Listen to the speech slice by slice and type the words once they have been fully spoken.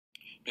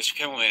Mr.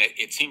 Kimmelman,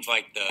 it seems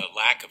like the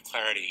lack of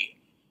clarity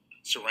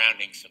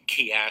surrounding some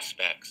key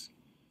aspects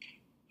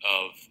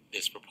of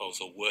this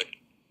proposal would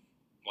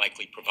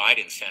likely provide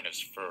incentives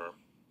for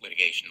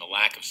litigation. The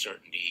lack of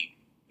certainty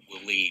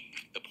will lead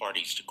the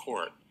parties to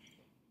court.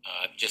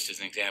 Just as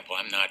an example,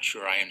 I'm not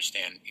sure I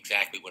understand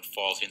exactly what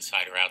falls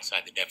inside or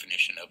outside the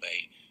definition of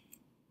a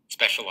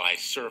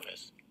specialized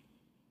service.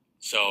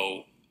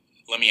 So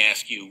let me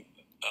ask you,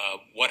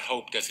 what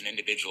hope does an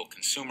individual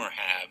consumer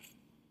have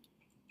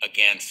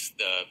against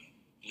the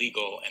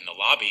legal and the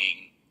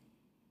lobbying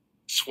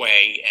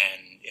sway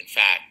and, in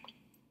fact,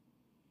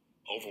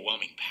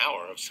 overwhelming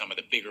power of some of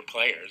the bigger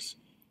players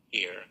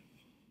here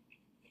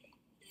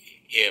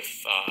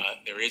if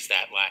there is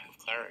that lack of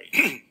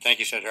clarity? Thank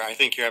you, Senator. I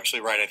think you're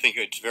absolutely right. I think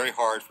it's very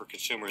hard for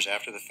consumers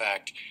after the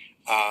fact.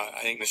 I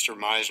think Mr.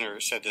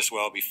 Meisner said this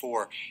well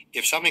before.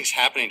 If something's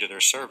happening to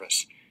their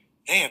service,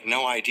 they have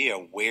no idea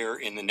where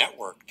in the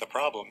network the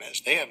problem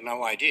is. They have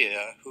no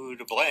idea who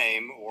to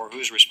blame or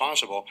who's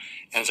responsible.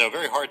 And so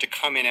very hard to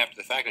come in after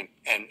the fact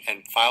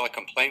and file a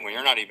complaint when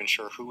you're not even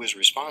sure who is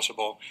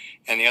responsible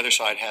and the other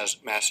side has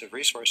massive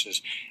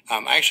resources.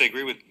 I actually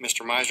agree with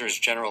Mr. Meisner's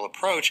general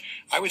approach.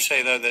 I would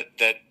say, though,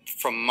 that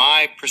from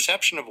my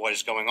perception of what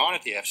is going on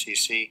at the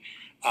FCC,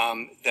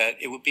 that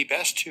it would be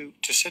best to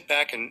sit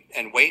back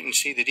and wait and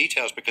see the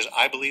details, because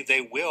I believe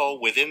they will,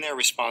 within their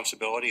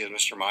responsibility, as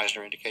Mr.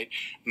 Meisner indicated,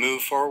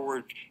 move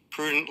forward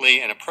prudently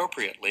and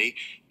appropriately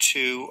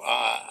to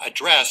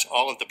address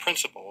all of the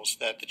principles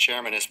that the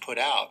chairman has put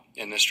out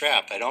in this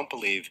draft. I don't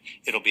believe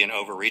it'll be an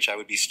overreach. I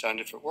would be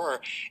stunned if it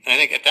were. And I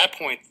think at that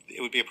point,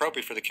 it would be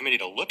appropriate for the committee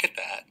to look at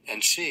that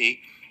and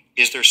see,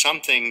 is there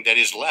something that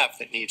is left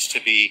that needs to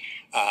be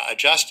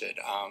adjusted?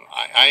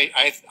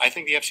 I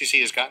think the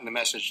FCC has gotten the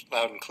message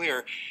loud and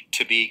clear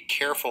to be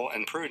careful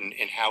and prudent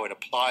in how it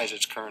applies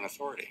its current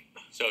authority.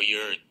 So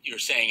you're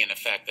saying, in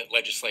effect, that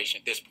legislation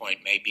at this point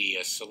may be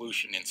a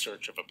solution in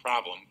search of a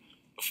problem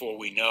before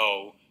we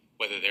know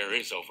whether there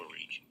is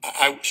overreach?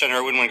 Senator,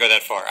 I wouldn't want to go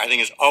that far. I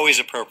think it's always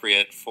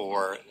appropriate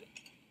for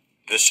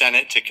the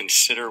Senate to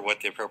consider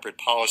what the appropriate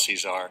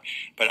policies are.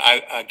 But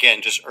I,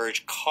 again, just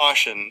urge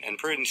caution and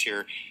prudence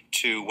here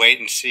to wait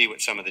and see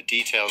what some of the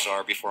details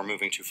are before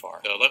moving too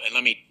far. So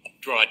let me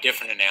draw a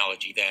different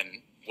analogy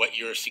then. What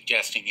you're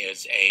suggesting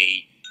is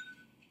a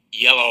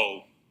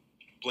yellow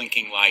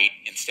blinking light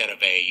instead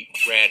of a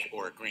red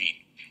or a green.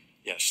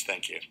 Yes,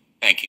 thank you. Thank you.